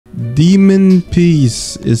Demon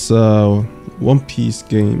Piece is a One Piece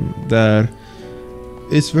game that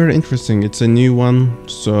is very interesting. It's a new one,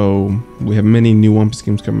 so we have many new One Piece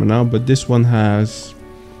games coming out, but this one has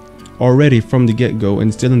already from the get-go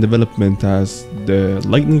and still in development has the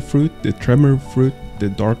lightning fruit, the tremor fruit, the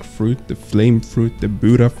dark fruit, the flame fruit, the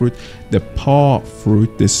Buddha fruit, the paw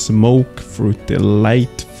fruit, the smoke fruit, the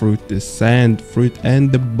light fruit, the sand fruit,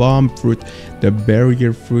 and the bomb fruit, the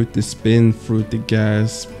barrier fruit, the spin fruit, the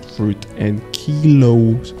gas fruit, and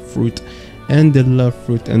kilo fruit, and the love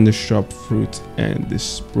fruit, and the shop fruit, and the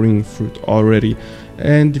spring fruit already.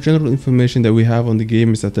 And the general information that we have on the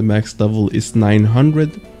game is that the max level is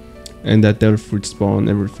 900 and that their fruit spawn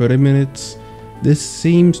every 30 minutes. This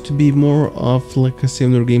seems to be more of like a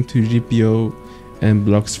similar game to GPO and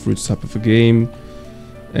Blocks Fruits type of a game,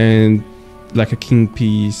 and like a King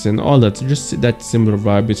Piece and all that, so just that similar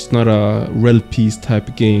vibe. It's not a Rel Piece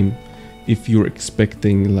type game if you're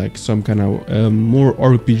expecting like some kind of more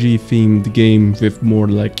RPG themed game with more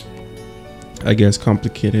like, I guess,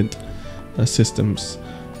 complicated systems.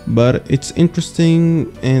 But it's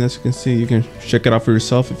interesting, and as you can see, you can check it out for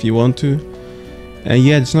yourself if you want to. And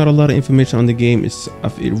yeah, there's not a lot of information on the game. It's a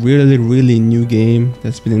really new game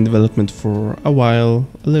that's been in development for a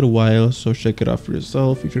little while, so check it out for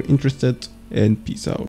yourself if you're interested, and peace out.